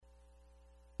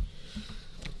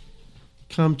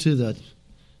come to the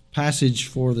passage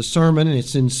for the sermon, and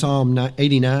it's in Psalm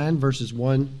 89, verses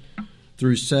 1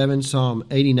 through 7. Psalm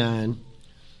 89,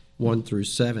 1 through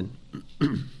 7.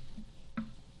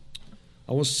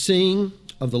 I will sing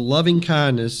of the loving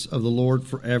kindness of the Lord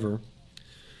forever.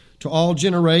 To all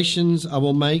generations I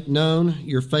will make known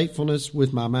your faithfulness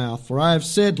with my mouth. For I have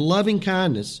said, loving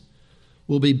kindness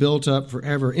will be built up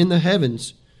forever. In the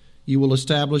heavens you will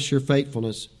establish your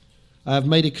faithfulness. I have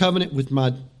made a covenant with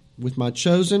my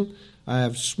chosen. I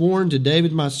have sworn to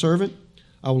David my servant.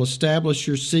 I will establish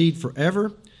your seed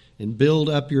forever and build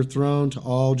up your throne to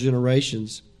all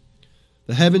generations.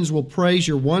 The heavens will praise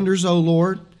your wonders, O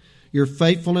Lord, your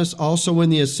faithfulness also in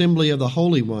the assembly of the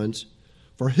holy ones.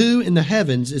 For who in the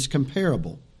heavens is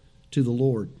comparable to the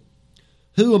Lord?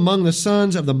 Who among the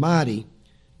sons of the mighty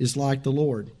is like the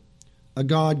Lord? A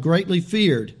God greatly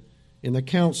feared in the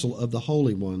council of the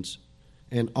holy ones,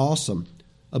 and awesome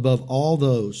above all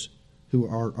those who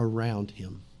are around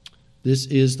him. This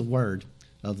is the word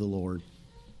of the Lord.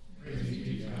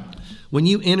 When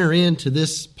you enter into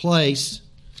this place,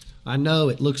 I know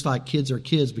it looks like kids are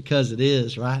kids because it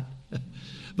is, right?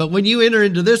 But when you enter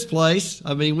into this place,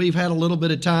 I mean, we've had a little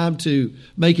bit of time to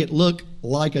make it look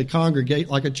like a congregate,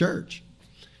 like a church,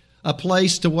 a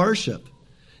place to worship.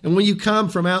 And when you come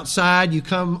from outside, you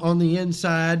come on the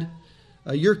inside,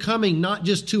 you're coming not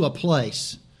just to a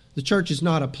place. The church is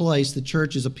not a place, the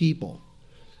church is a people.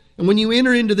 And when you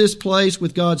enter into this place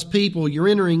with God's people, you're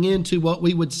entering into what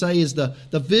we would say is the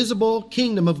visible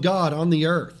kingdom of God on the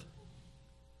earth.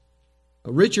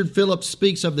 Richard Phillips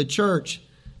speaks of the church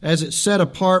as it's set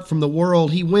apart from the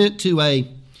world. He went to a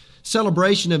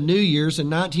celebration of New Year's in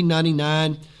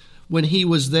 1999 when he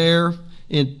was there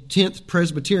in 10th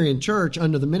Presbyterian Church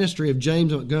under the ministry of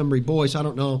James Montgomery Boyce. I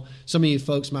don't know, some of you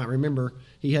folks might remember,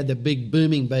 he had the big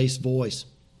booming bass voice.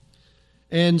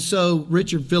 And so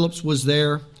Richard Phillips was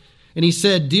there, and he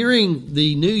said during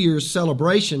the New Year's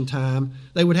celebration time,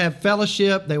 they would have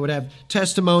fellowship, they would have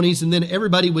testimonies, and then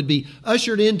everybody would be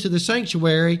ushered into the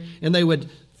sanctuary, and they would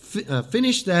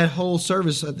finish that whole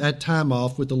service at that time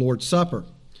off with the Lord's Supper.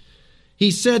 He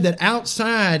said that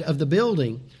outside of the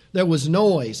building, there was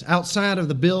noise. Outside of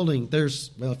the building,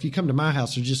 if you come to my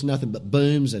house, there's just nothing but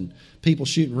booms and people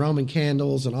shooting Roman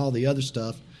candles and all the other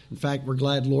stuff. In fact, we're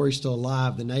glad Lori's still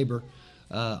alive. The neighbor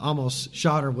almost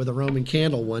shot her with a Roman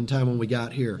candle one time when we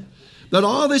got here. But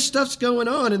all this stuff's going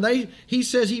on, and he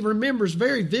says he remembers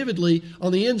very vividly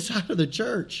on the inside of the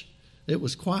church, it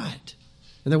was quiet.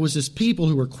 And there was this people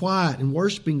who were quiet and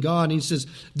worshiping God. And he says,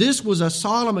 this was a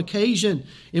solemn occasion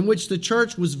in which the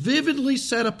church was vividly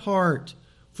set apart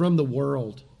from the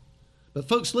world. But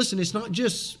folks, listen, it's not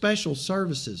just special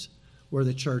services where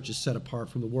the church is set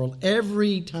apart from the world.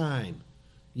 Every time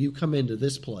you come into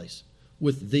this place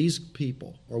with these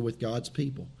people or with God's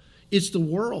people, it's the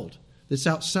world that's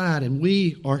outside, and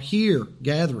we are here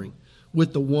gathering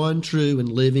with the one true and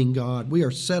living God. We are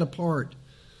set apart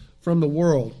from the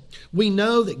world. We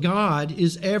know that God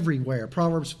is everywhere.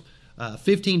 Proverbs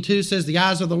 15:2 says, the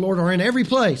eyes of the Lord are in every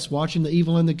place, watching the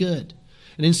evil and the good.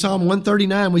 And in Psalm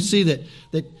 139, we see that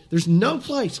there's no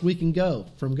place we can go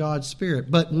from God's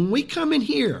Spirit. But when we come in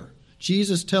here,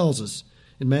 Jesus tells us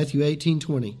in Matthew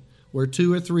 18:20, where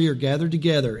 2 or 3 are gathered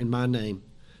together in my name,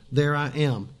 there I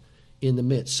am in the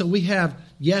midst. So we have,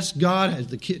 yes, God, as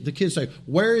the kids say,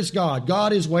 where is God?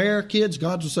 God is where, kids?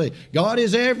 God will say, God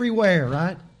is everywhere,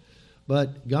 right?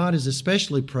 But God is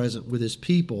especially present with his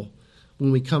people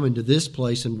when we come into this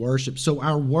place and worship. So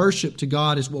our worship to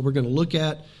God is what we're going to look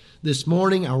at this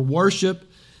morning. Our worship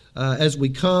as we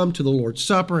come to the Lord's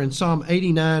Supper. And Psalm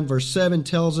 89 verse 7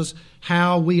 tells us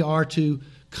how we are to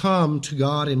come to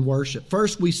God in worship.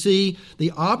 First, we see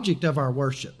the object of our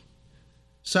worship.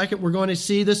 Second, we're going to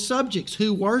see the subjects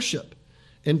who worship.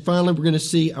 And finally, we're going to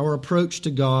see our approach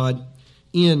to God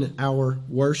in our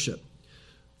worship.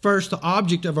 First, the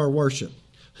object of our worship.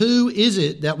 Who is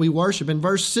it that we worship? In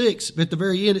verse 6, at the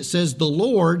very end, it says the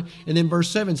Lord, and then verse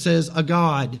 7 says a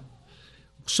God.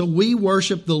 So we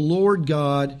worship the Lord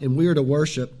God, and we are to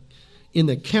worship in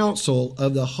the council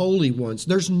of the holy ones.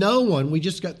 There's no one, we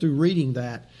just got through reading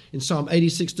that in Psalm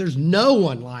 86, there's no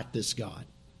one like this God.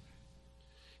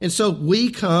 And so we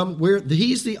come,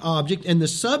 he's the object, and the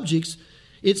subjects,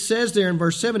 it says there in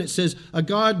verse 7, it says, a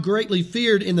God greatly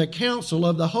feared in the council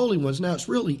of the holy ones. Now, it's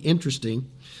really interesting.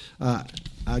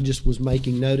 I just was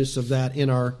making notice of that in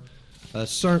our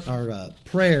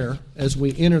prayer as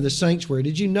we enter the sanctuary.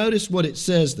 Did you notice what it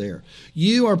says there?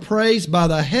 You are praised by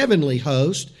the heavenly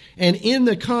host and in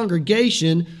the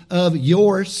congregation of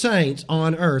your saints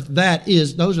on earth.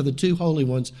 Those are the two holy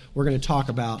ones we're going to talk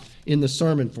about in the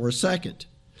sermon for a second.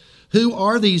 Who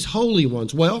are these holy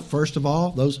ones? Well, first of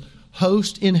all, those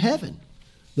hosts in heaven,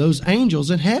 those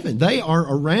angels in heaven. They are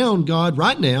around God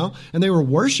right now, and they were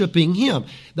worshiping Him.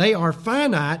 They are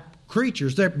finite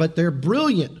creatures, but they're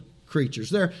brilliant creatures.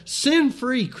 They're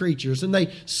sin-free creatures, and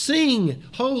they sing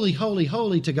holy, holy,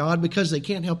 holy to God because they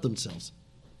can't help themselves.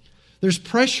 There's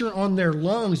pressure on their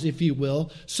lungs, if you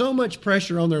will, so much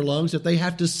pressure on their lungs that they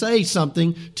have to say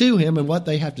something to Him, and what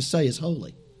they have to say is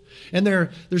holy. And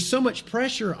there's so much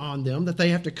pressure on them that they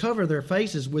have to cover their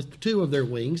faces with two of their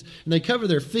wings, and they cover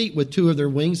their feet with two of their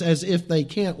wings as if they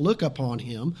can't look upon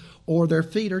Him, or their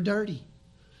feet are dirty.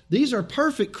 These are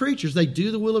perfect creatures. They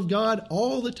do the will of God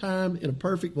all the time in a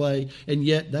perfect way, and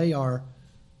yet they are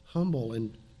humble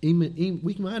and even,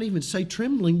 we might even say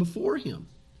trembling before Him.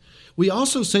 We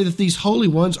also say that these holy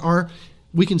ones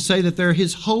we can say that they're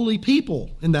His holy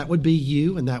people, and that would be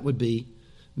you and that would be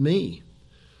me.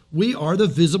 We are the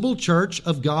visible church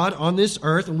of God on this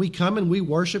earth, and we come and we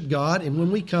worship God. And when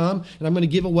we come, and I'm going to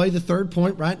give away the third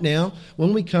point right now,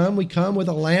 when we come with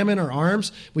a lamb in our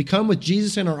arms. We come with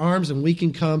Jesus in our arms, and we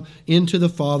can come into the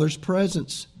Father's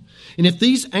presence. And if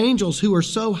these angels who are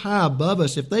so high above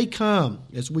us, if they come,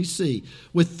 as we see,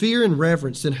 with fear and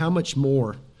reverence, then how much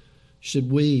more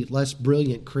should we, less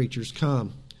brilliant creatures,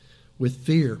 come with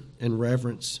fear and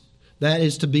reverence? That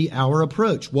is to be our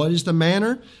approach. What is the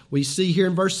manner? We see here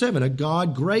in verse 7, a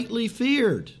God greatly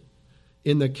feared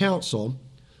in the council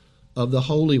of the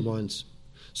holy ones.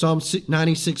 Psalm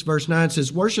 96 verse 9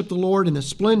 says, worship the Lord in the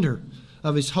splendor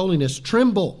of His holiness.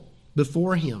 Tremble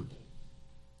before Him.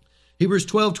 Hebrews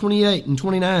 12:28 and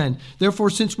 29. Therefore,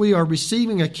 since we are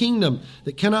receiving a kingdom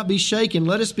that cannot be shaken,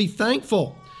 let us be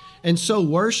thankful and so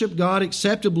worship God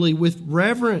acceptably with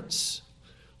reverence.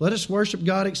 Let us worship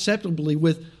God acceptably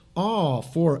with awe,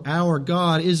 for our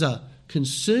God is a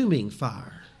consuming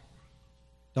fire.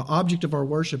 The object of our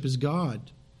worship is God.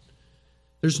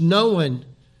 There's no one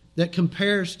that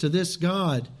compares to this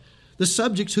God. The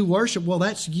subjects who worship, well,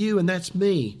 that's you and that's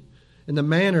me. And the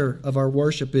manner of our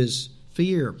worship is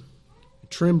fear,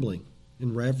 trembling,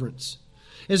 and reverence.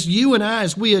 As you and I,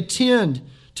 as we attend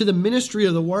to the ministry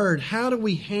of the Word, how do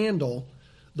we handle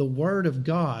the Word of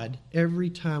God every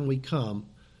time we come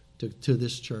to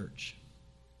this church?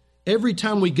 Every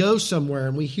time we go somewhere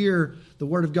and we hear the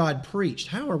Word of God preached,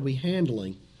 how are we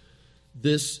handling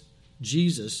this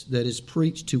Jesus that is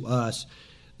preached to us?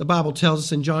 The Bible tells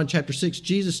us in John chapter 6,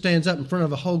 Jesus stands up in front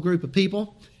of a whole group of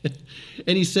people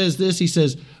and He says this, He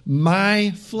says,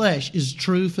 my flesh is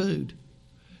true food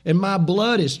and my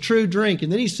blood is true drink.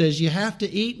 And then He says, you have to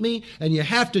eat me and you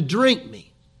have to drink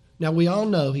me. Now we all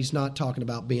know He's not talking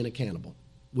about being a cannibal.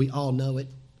 We all know it.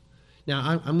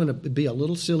 Now, I'm going to be a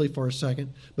little silly for a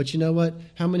second, but you know what?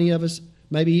 How many of us,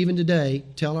 maybe even today,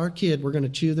 tell our kid we're going to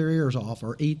chew their ears off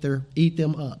or eat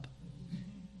them up?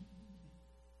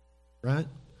 Right?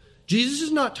 Jesus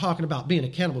is not talking about being a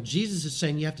cannibal. Jesus is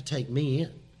saying you have to take me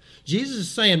in. Jesus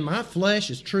is saying my flesh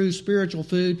is true spiritual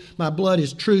food, my blood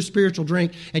is true spiritual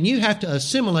drink, and you have to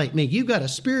assimilate me. You've got to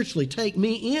spiritually take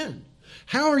me in.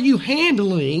 How are you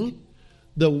handling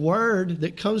the word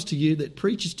that comes to you, that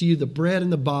preaches to you the bread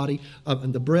and the body,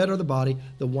 and the bread or the body,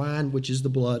 the wine, which is the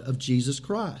blood of Jesus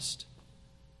Christ?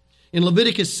 In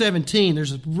Leviticus 17,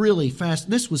 there's a really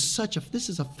this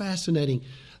is a fascinating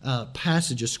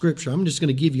passage of Scripture. I'm just going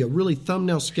to give you a really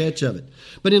thumbnail sketch of it.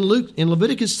 But in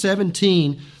Leviticus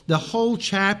 17, the whole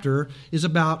chapter is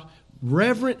about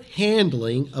reverent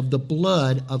handling of the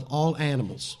blood of all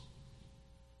animals.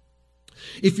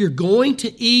 If you're going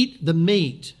to eat the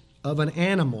meat of an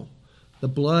animal, the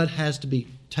blood has to be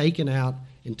taken out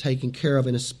and taken care of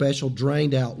in a special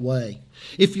drained out way.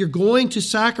 If you're going to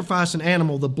sacrifice an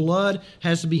animal, the blood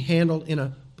has to be handled in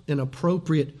an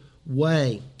appropriate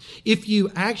way. If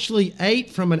you actually ate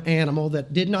from an animal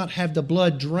that did not have the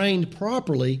blood drained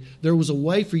properly, there was a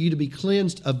way for you to be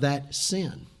cleansed of that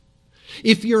sin.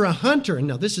 If you're a hunter, and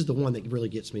now this is the one that really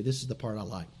gets me, this is the part I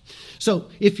like. So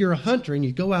if you're a hunter and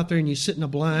you go out there and you sit in a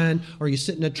blind or you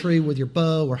sit in a tree with your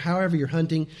bow or however you're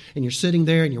hunting, and you're sitting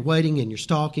there and you're waiting and you're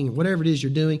stalking or whatever it is you're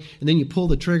doing, and then you pull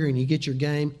the trigger and you get your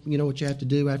game, you know what you have to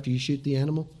do after you shoot the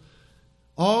animal?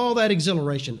 All that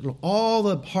exhilaration, all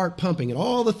the heart pumping, and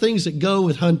all the things that go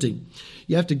with hunting.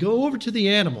 You have to go over to the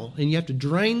animal and you have to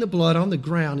drain the blood on the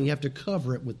ground and you have to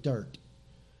cover it with dirt.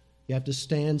 You have to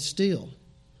stand still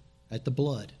at the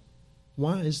blood.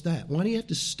 Why is that? Why do you have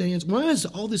to stand? Why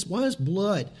does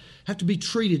blood have to be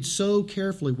treated so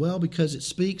carefully? Well, because it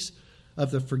speaks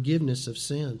of the forgiveness of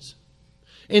sins.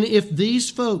 And if these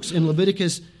folks in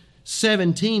Leviticus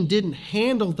 17 didn't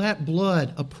handle that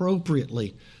blood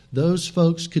appropriately, those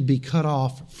folks could be cut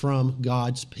off from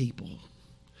God's people.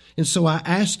 And so I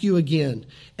ask you again,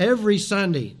 every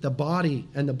Sunday, the body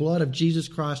and the blood of Jesus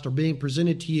Christ are being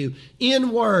presented to you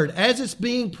in word as it's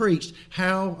being preached.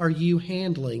 How are you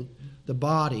handling the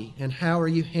body and how are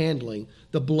you handling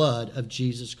the blood of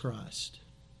Jesus Christ?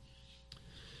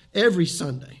 Every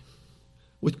Sunday,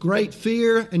 with great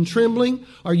fear and trembling,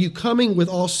 are you coming with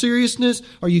all seriousness?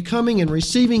 Are you coming and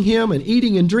receiving Him and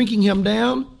eating and drinking Him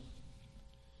down?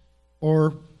 Or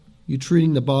are you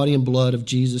treating the body and blood of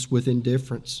Jesus with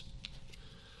indifference?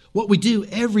 What we do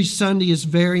every Sunday is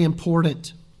very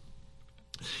important.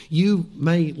 You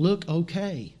may look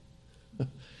okay,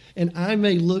 and I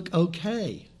may look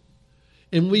okay,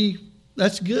 and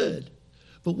that's good.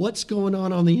 But what's going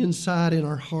on the inside in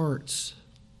our hearts?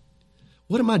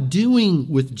 What am I doing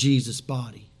with Jesus'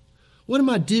 body? What am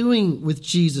I doing with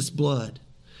Jesus' blood?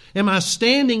 Am I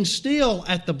standing still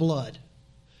at the blood?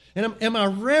 And am I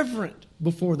reverent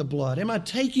before the blood? Am I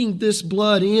taking this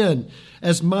blood in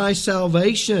as my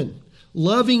salvation,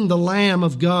 loving the Lamb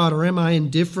of God, or am I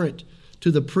indifferent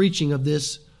to the preaching of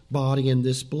this body and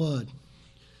this blood?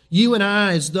 You and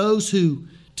I, as those who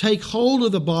take hold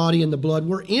of the body and the blood,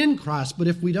 we're in Christ, but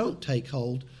if we don't take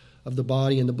hold of the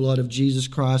body and the blood of Jesus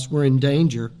Christ, we're in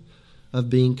danger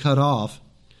of being cut off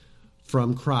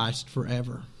from Christ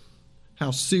forever.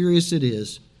 How serious it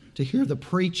is to hear the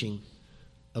preaching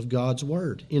of God's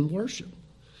word in worship.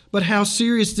 But how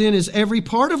serious then is every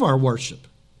part of our worship?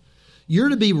 You're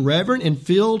to be reverent and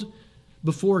filled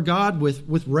before God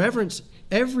with reverence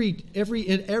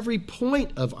in every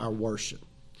point of our worship.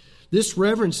 This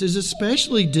reverence is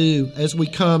especially due as we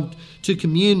come to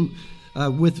commune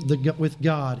with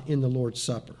God in the Lord's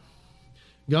Supper.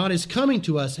 God is coming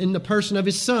to us in the person of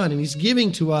His Son, and He's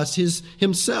giving to us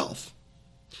Himself.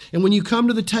 And when you come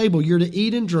to the table, you're to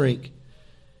eat and drink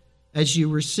as you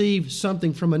receive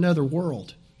something from another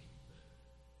world.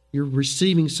 You're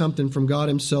receiving something from God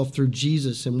Himself through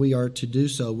Jesus, and we are to do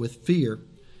so with fear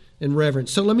and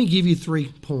reverence. So let me give you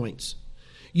 3 points.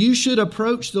 You should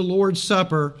approach the Lord's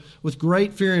Supper with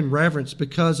great fear and reverence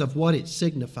because of what it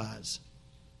signifies.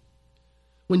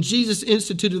 When Jesus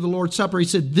instituted the Lord's Supper, He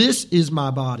said, "This is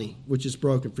my body, which is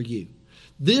broken for you.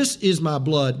 This is my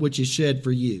blood, which is shed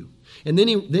for you." And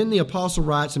then the apostle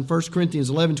writes in 1 Corinthians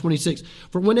 11:26,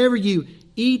 "For whenever you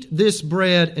eat this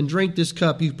bread and drink this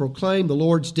cup, you proclaim the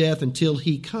Lord's death until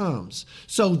He comes."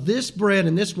 So this bread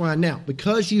and this wine, now,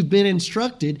 because you've been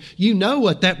instructed, you know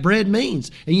what that bread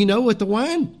means, and you know what the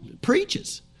wine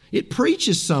preaches. It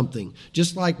preaches something,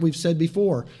 just like we've said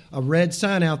before. A red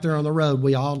sign out there on the road,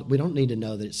 we don't need to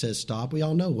know that it says stop. We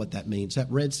all know what that means.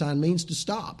 That red sign means to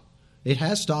stop. It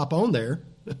has stop on there,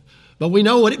 but we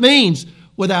know what it means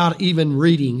without even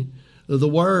reading the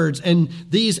words. And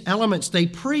these elements, they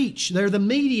preach. They're the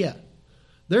media.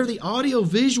 They're the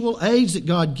audio-visual aids that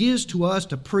God gives to us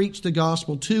to preach the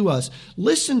gospel to us.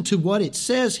 Listen to what it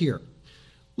says here.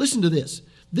 Listen to this.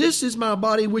 "This is my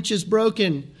body which is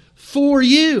broken for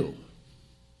you."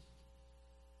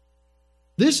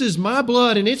 This is my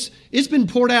blood, and it's been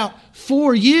poured out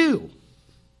for you.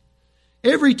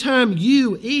 Every time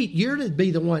you eat, you're to be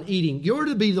the one eating. You're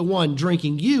to be the one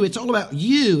drinking. It's all about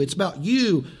you. It's about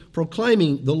you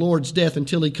proclaiming the Lord's death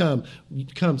until He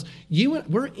comes.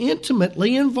 We're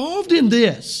intimately involved in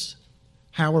this.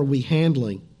 How are we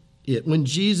handling it? When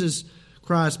Jesus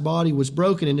Christ's body was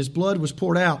broken and His blood was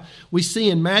poured out, we see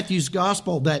in Matthew's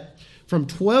gospel that from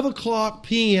 12 o'clock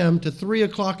p.m. to 3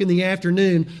 o'clock in the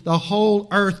afternoon, the whole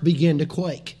earth began to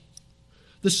quake.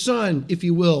 The sun, if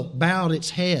you will, bowed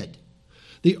its head.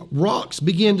 The rocks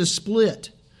began to split.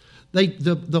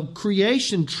 The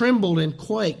creation trembled and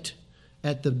quaked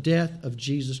at the death of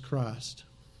Jesus Christ.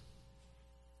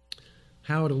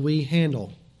 How do we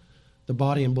handle the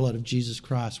body and blood of Jesus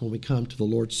Christ when we come to the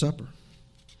Lord's Supper?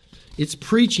 It's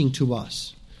preaching to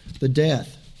us the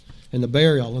death and the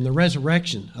burial and the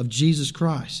resurrection of Jesus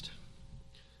Christ.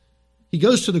 He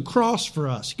goes to the cross for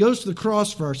us. He goes to the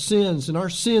cross for our sins, and our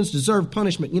sins deserve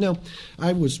punishment. When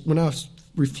I was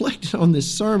reflecting on this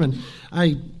sermon,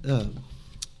 I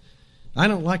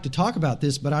don't like to talk about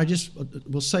this, but I just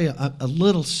will say a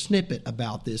little snippet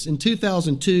about this. In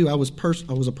 2002, I was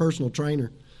a personal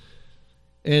trainer,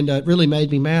 and it really made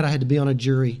me mad. I had to be on a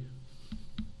jury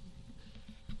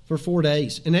for 4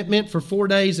 days. And that meant for 4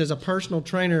 days as a personal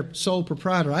trainer, sole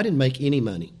proprietor, I didn't make any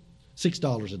money.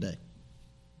 $6 a day.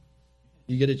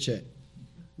 You get a check.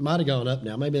 Might have gone up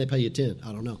now. Maybe they pay you 10.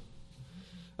 I don't know.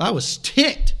 I was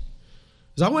ticked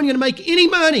because I wasn't going to make any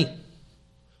money.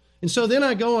 And so then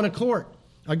I go into court,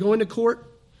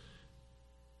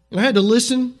 and I had to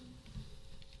listen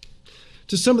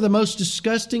to some of the most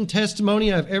disgusting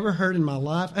testimony I've ever heard in my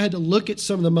life. I had to look at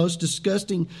some of the most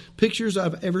disgusting pictures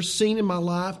I've ever seen in my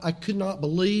life. I could not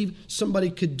believe somebody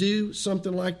could do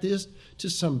something like this to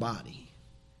somebody.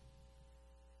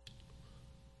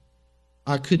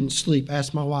 I couldn't sleep.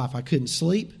 Ask my wife. I couldn't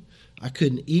sleep. I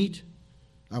couldn't eat.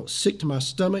 I was sick to my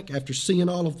stomach after seeing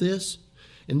all of this.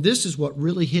 And this is what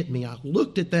really hit me. I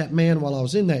looked at that man while I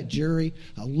was in that jury.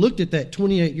 I looked at that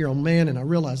 28-year-old man, and I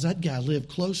realized that guy lived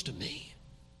close to me.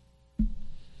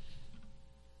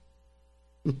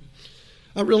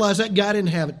 I realized that guy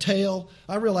didn't have a tail.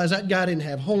 I realized that guy didn't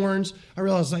have horns. I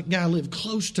realized that guy lived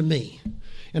close to me.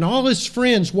 And all his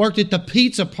friends worked at the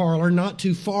pizza parlor not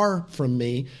too far from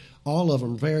me, all of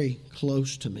them very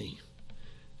close to me.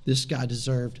 This guy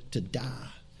deserved to die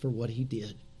for what he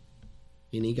did.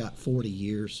 And he got 40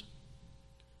 years.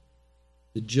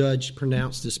 The judge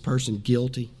pronounced this person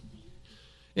guilty.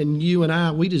 And you and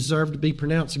I, we deserve to be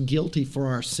pronounced guilty for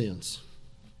our sins.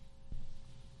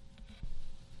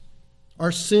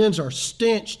 Our sins are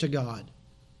stench to God.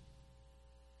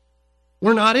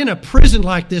 We're not in a prison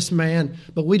like this man,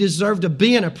 but we deserve to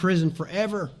be in a prison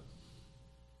forever.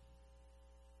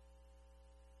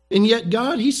 And yet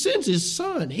God, He sends His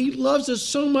Son. He loves us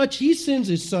so much, He sends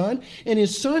His Son, and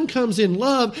His Son comes in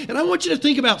love. And I want you to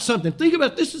think about something. Think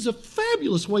about this. Is a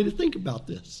fabulous way to think about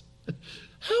this.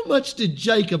 How much did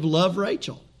Jacob love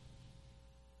Rachel?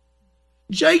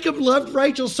 Jacob loved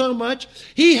Rachel so much,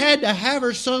 he had to have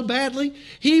her so badly,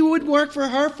 he would work for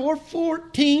her for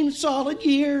 14 solid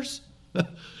years.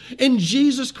 In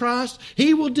Jesus Christ,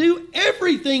 He will do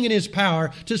everything in His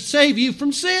power to save you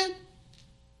from sin.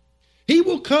 He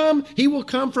will come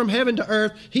from heaven to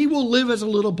earth. He will live as a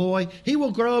little boy. He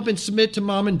will grow up and submit to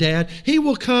mom and dad. He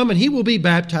will come and He will be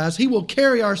baptized. He will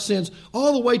carry our sins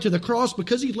all the way to the cross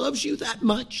because He loves you that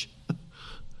much.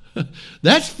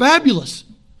 That's fabulous.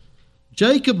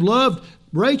 Jacob loved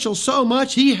Rachel so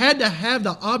much, he had to have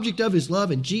the object of his love,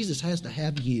 and Jesus has to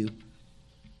have you.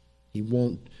 He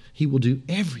will do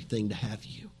everything to have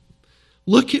you.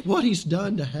 Look at what He's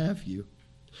done to have you.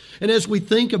 And as we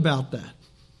think about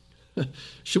that,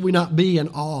 should we not be in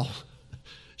awe?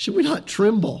 Should we not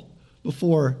tremble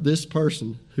before this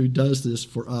person who does this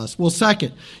for us? Well,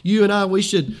 second, you and I, we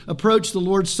should approach the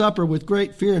Lord's Supper with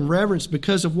great fear and reverence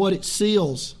because of what it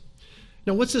seals.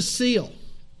 Now, what's a seal?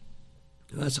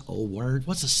 That's an old word.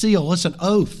 What's a seal? What's an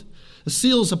oath? A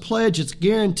seal is a pledge. It's a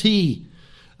guarantee.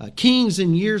 Kings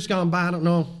in years gone by, I don't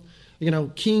know,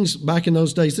 kings back in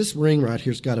those days, this ring right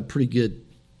here's got a pretty good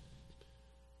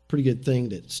thing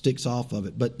that sticks off of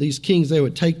it. But these kings, they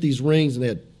would take these rings and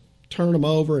they'd turn them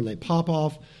over and they pop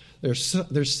off their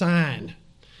sign.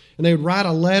 And they would write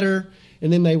a letter,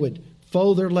 and then they would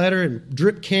fold their letter and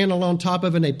drip candle on top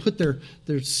of it, and they put their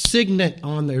signet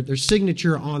on there, their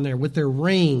signature on there with their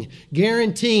ring,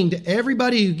 guaranteeing to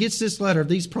everybody who gets this letter,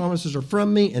 these promises are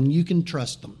from me and you can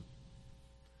trust them.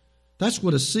 That's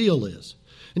what a seal is.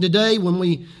 And today, when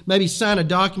we maybe sign a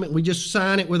document, we just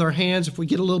sign it with our hands. If we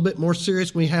get a little bit more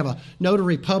serious, we have a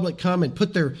notary public come and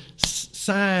put their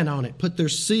sign on it, put their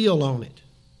seal on it.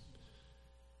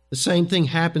 The same thing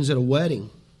happens at a wedding.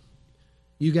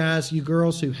 You guys, you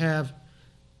girls who have,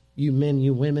 you men,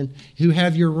 you women, who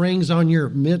have your rings on your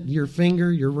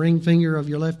finger, your ring finger of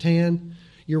your left hand,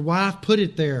 your wife put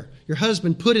it there, your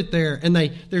husband put it there, and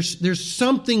there's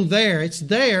something there. It's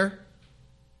there.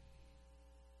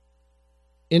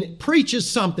 And it preaches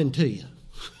something to you.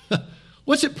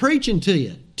 What's it preaching to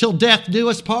you? Till death do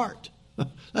us part.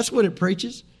 That's what it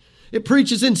preaches. It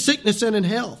preaches in sickness and in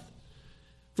health.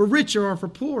 For richer or for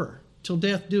poorer. Till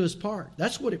death do us part.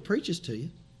 That's what it preaches to you.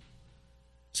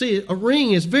 See, a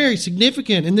ring is very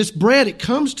significant. And this bread, it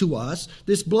comes to us.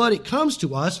 This blood, it comes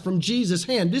to us from Jesus'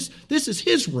 hand. This is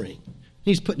His ring.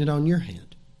 He's putting it on your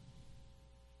hand.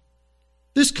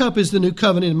 This cup is the new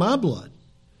covenant in my blood.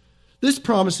 This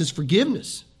promises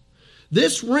forgiveness.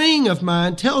 This ring of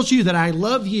mine tells you that I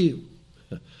love you.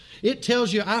 It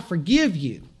tells you I forgive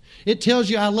you. It tells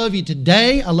you I love you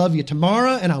today, I love you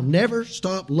tomorrow, and I'll never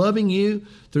stop loving you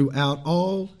throughout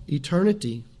all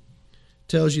eternity. It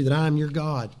tells you that I'm your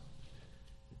God.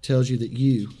 It tells you that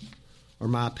you are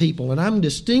my people. And I'm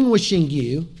distinguishing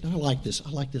you. I like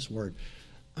this word.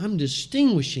 I'm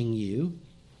distinguishing you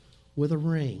with a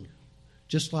ring.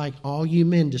 Just like all you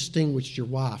men distinguished your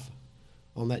wife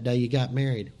on that day you got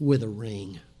married with a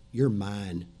ring. You're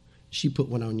mine. She put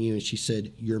one on you and she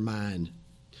said, you're mine.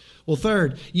 Well,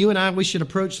 third, you and I, we should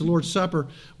approach the Lord's Supper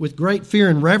with great fear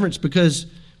and reverence because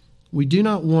we do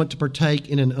not want to partake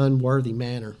in an unworthy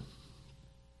manner.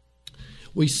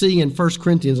 We see in 1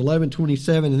 Corinthians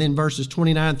 11:27 and then verses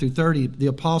 29 through 30, the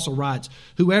apostle writes,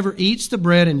 "Whoever eats the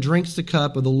bread and drinks the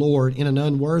cup of the Lord in an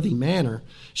unworthy manner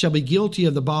shall be guilty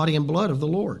of the body and blood of the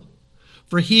Lord.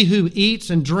 For he who eats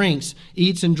and drinks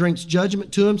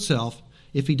judgment to himself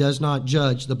if he does not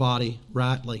judge the body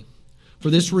rightly. For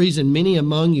this reason many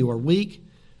among you are weak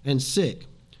and sick,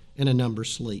 and a number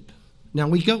sleep."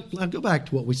 Now I'll go back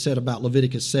to what we said about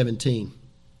Leviticus 17.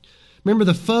 Remember,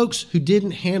 the folks who didn't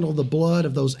handle the blood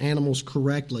of those animals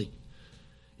correctly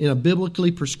in a biblically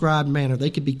prescribed manner,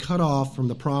 they could be cut off from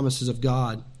the promises of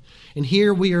God. And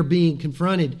here we are being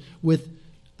confronted with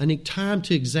a time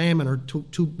to examine, or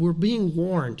we're being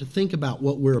warned to think about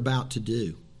what we're about to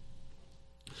do.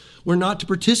 We're not to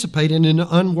participate in an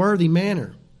unworthy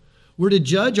manner. We're to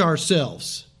judge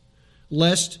ourselves,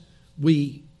 lest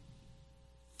we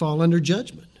fall under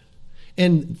judgment.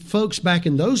 And folks back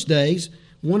in those days,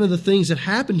 one of the things that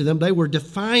happened to them, they were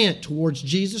defiant towards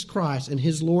Jesus Christ and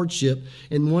his lordship.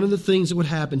 And one of the things that would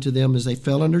happen to them is they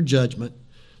fell under judgment.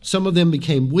 Some of them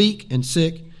became weak and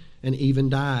sick and even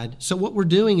died. So what we're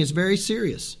doing is very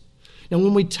serious. Now,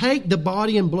 when we take the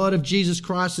body and blood of Jesus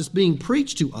Christ that's being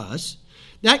preached to us,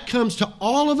 that comes to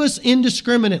all of us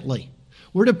indiscriminately.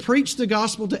 We're to preach the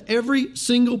gospel to every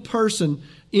single person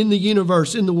in the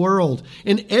universe, in the world.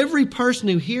 And every person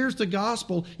who hears the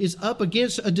gospel is up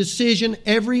against a decision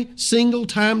every single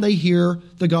time they hear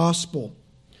the gospel.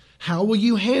 How will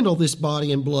you handle this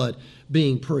body and blood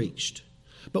being preached?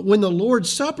 But when the Lord's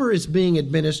Supper is being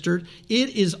administered,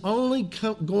 it is only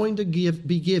going to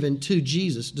be given to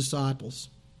Jesus' disciples.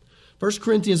 1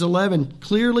 Corinthians 11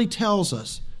 clearly tells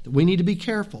us that we need to be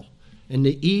careful and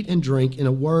to eat and drink in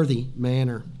a worthy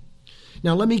manner.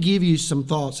 Now, let me give you some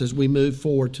thoughts as we move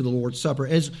forward to the Lord's Supper.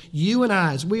 As you and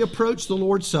I, as we approach the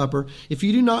Lord's Supper, if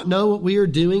you do not know what we are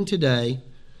doing today,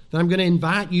 then I'm going to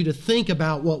invite you to think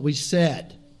about what we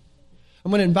said. I'm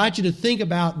going to invite you to think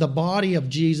about the body of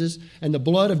Jesus and the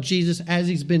blood of Jesus as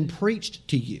he's been preached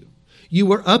to you. You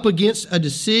were up against a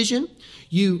decision.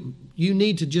 You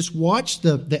need to just watch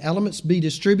the elements be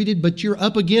distributed, but you're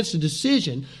up against a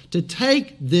decision to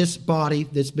take this body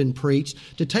that's been preached,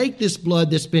 to take this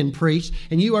blood that's been preached,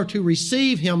 and you are to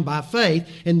receive him by faith.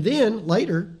 And then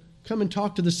later, come and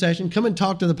talk to the session, come and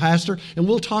talk to the pastor, and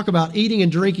we'll talk about eating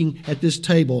and drinking at this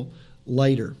table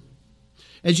later.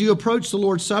 As you approach the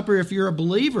Lord's Supper, if you're a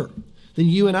believer, then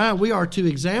you and I, we are to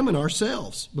examine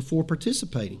ourselves before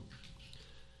participating.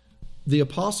 The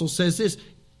apostle says this,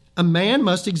 a man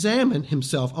must examine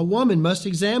himself, a woman must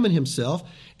examine himself,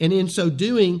 and in so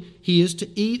doing, he is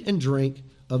to eat and drink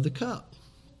of the cup.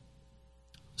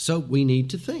 So we need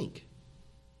to think.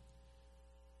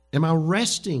 Am I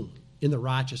resting in the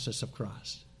righteousness of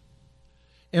Christ?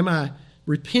 Am I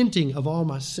repenting of all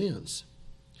my sins?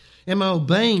 Am I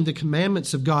obeying the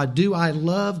commandments of God? Do I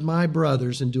love my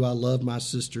brothers and do I love my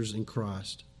sisters in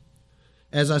Christ?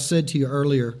 As I said to you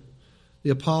earlier, the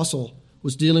apostle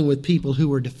was dealing with people who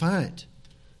were defiant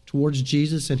towards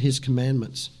Jesus and his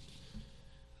commandments.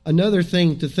 Another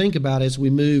thing to think about as we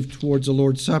move towards the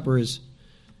Lord's Supper is,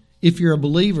 if you're a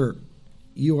believer,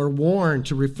 you are warned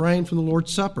to refrain from the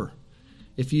Lord's Supper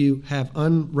if you have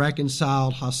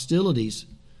unreconciled hostilities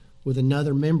with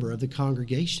another member of the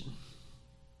congregation.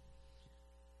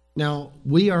 Now,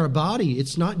 we are a body.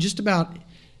 It's not just about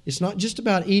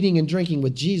eating and drinking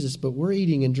with Jesus, but we're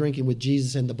eating and drinking with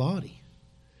Jesus and the body.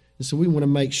 And so we want to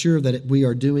make sure that we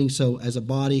are doing so as a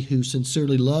body who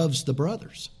sincerely loves the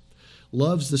brothers,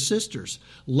 loves the sisters,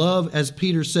 love, as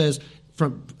Peter says,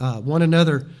 from one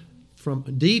another from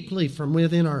deeply from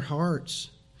within our hearts.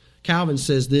 Calvin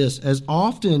says this, as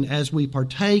often as we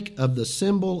partake of the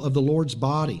symbol of the Lord's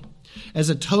body, as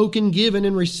a token given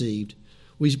and received,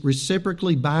 we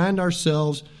reciprocally bind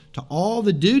ourselves to all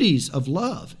the duties of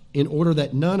love in order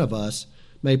that none of us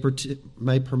may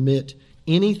permit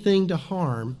anything to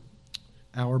harm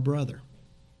our brother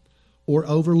or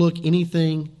overlook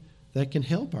anything that can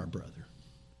help our brother.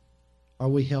 Are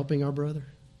we helping our brother?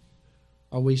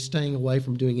 Are we staying away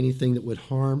from doing anything that would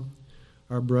harm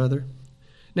our brother?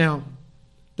 Now,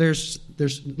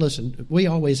 listen, we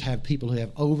always have people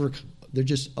who they're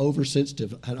just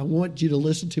oversensitive. And I want you to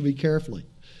listen to me carefully.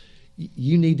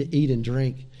 You need to eat and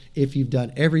drink if you've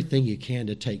done everything you can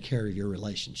to take care of your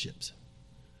relationships.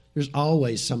 There's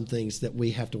always some things that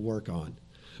we have to work on.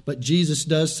 But Jesus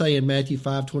does say in Matthew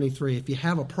 5:23, if you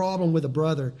have a problem with a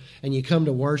brother and you come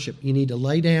to worship, you need to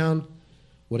lay down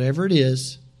whatever it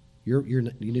is. You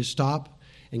need to stop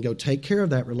and go take care of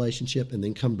that relationship and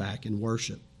then come back and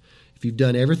worship. If you've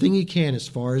done everything you can as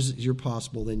far as you're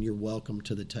possible, then you're welcome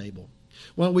to the table.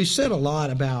 Well, we've said a lot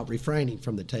about refraining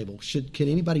from the table. Can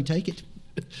anybody take it?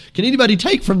 Can anybody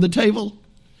take from the table?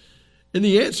 And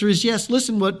the answer is yes.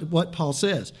 Listen what Paul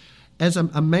says. As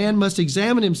a man must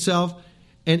examine himself,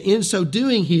 and in so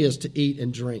doing he is to eat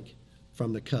and drink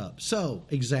from the cup. So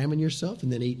examine yourself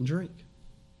and then eat and drink.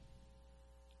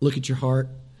 Look at your heart.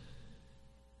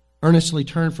 Earnestly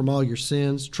turn from all your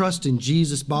sins. Trust in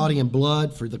Jesus' body and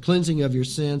blood for the cleansing of your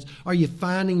sins. Are you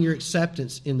finding your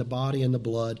acceptance in the body and the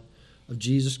blood of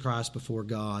Jesus Christ before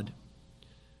God?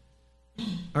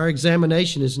 Our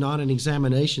examination is not an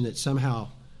examination that somehow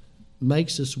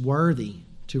makes us worthy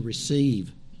to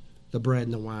receive the bread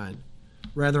and the wine.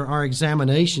 Rather, our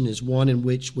examination is one in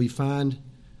which we find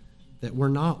that we're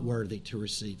not worthy to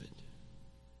receive it.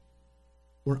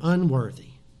 We're unworthy.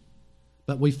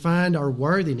 But we find our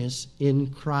worthiness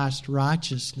in Christ's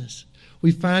righteousness.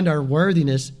 We find our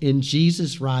worthiness in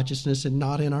Jesus' righteousness and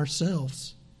not in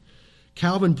ourselves.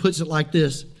 Calvin puts it like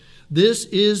this. This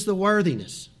is the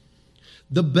worthiness,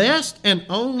 the best and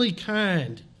only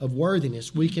kind of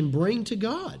worthiness we can bring to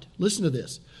God. Listen to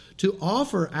this. To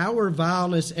offer our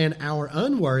vileness and our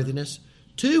unworthiness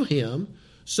to Him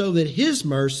so that His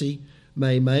mercy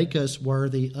may make us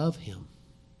worthy of Him.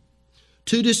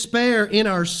 To despair in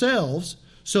ourselves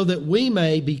so that we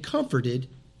may be comforted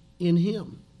in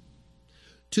Him.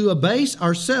 To abase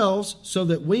ourselves so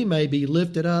that we may be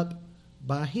lifted up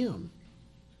by Him.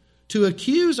 To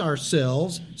accuse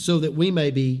ourselves so that we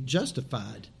may be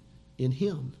justified in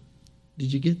Him.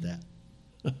 Did you get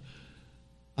that?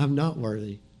 I'm not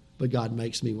worthy, but God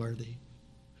makes me worthy.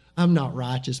 I'm not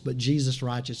righteous, but Jesus'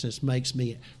 righteousness makes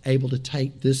me able to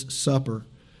take this supper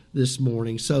this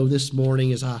morning. So this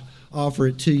morning, as I offer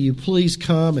it to you, please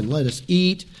come and let us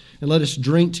eat and let us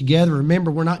drink together.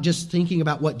 Remember, we're not just thinking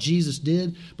about what Jesus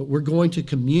did, but we're going to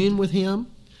commune with Him.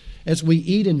 As we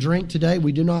eat and drink today,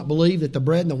 we do not believe that the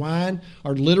bread and the wine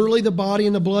are literally the body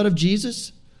and the blood of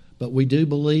Jesus, but we do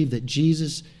believe that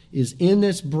Jesus is in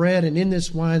this bread and in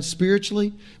this wine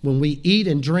spiritually when we eat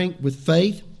and drink with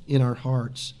faith in our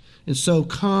hearts. And so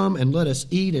come and let us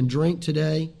eat and drink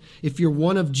today. If you're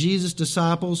one of Jesus'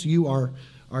 disciples, you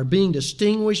are being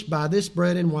distinguished by this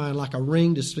bread and wine like a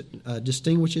ring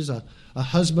distinguishes a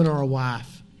husband or a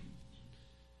wife.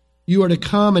 You are to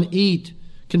come and eat,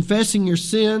 confessing your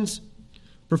sins,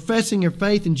 professing your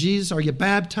faith in Jesus. Are you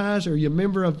baptized? Are you a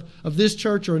member of this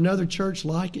church or another church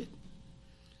like it?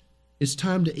 It's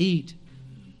time to eat.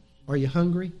 Are you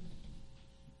hungry?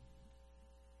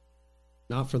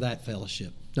 Not for that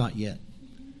fellowship. Not yet.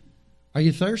 Are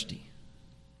you thirsty?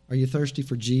 Are you thirsty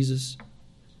for Jesus?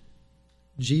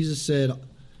 Jesus said,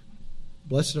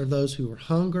 blessed are those who are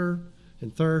hunger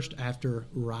and thirst after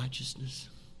righteousness,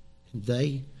 and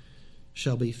they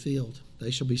shall be filled.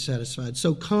 They shall be satisfied.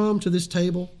 So come to this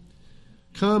table.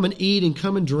 Come and eat and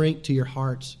come and drink to your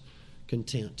heart's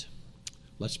content.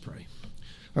 Let's pray.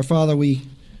 Our Father, we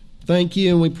thank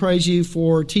you and we praise you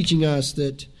for teaching us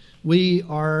that we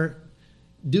are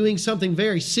doing something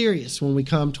very serious when we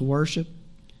come to worship.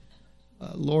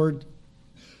 Lord,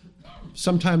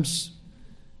 sometimes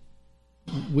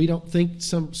we don't think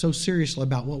so seriously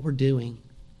about what we're doing.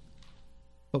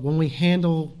 But when we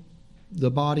handle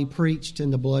the body preached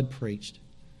and the blood preached,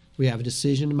 we have a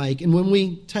decision to make. And when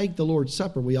we take the Lord's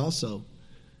Supper, we also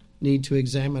need to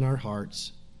examine our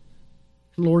hearts.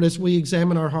 And Lord, as we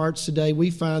examine our hearts today, we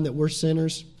find that we're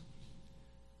sinners.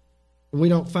 And we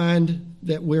don't find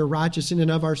that we're righteous in and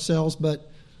of ourselves,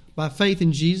 but by faith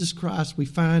in Jesus Christ, we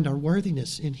find our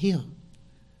worthiness in Him.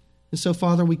 And so,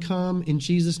 Father, we come in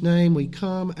Jesus' name. We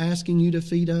come asking you to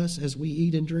feed us as we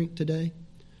eat and drink today.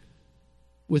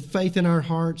 With faith in our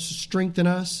hearts, strengthen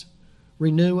us,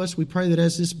 renew us. We pray that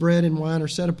as this bread and wine are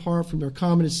set apart from their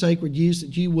common and sacred use,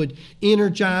 that you would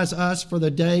energize us for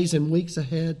the days and weeks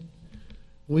ahead.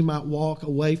 We might walk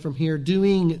away from here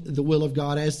doing the will of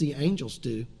God as the angels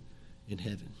do in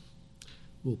heaven.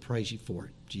 We'll praise you for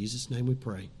it. In Jesus' name we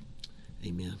pray.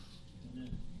 Amen.